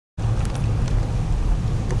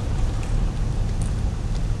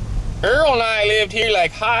Earl and I lived here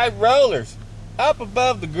like high rollers. Up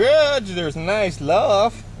above the garage, there's a nice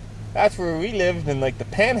loft. That's where we lived in, like the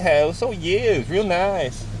penthouse. Oh yeah, it was real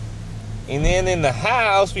nice. And then in the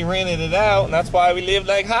house, we rented it out, and that's why we lived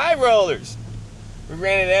like high rollers. We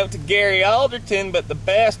rented it out to Gary Alderton, but the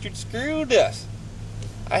bastard screwed us.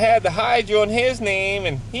 I had the hydro in his name,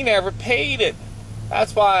 and he never paid it.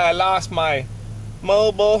 That's why I lost my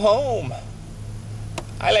mobile home.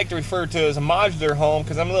 I like to refer to it as a modular home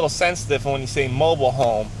because I'm a little sensitive when you say mobile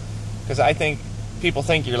home, because I think people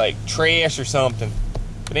think you're like trash or something.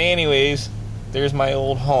 But anyways, there's my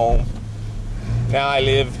old home. Now I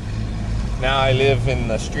live in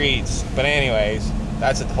the streets. But anyways,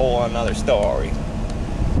 that's a whole another story.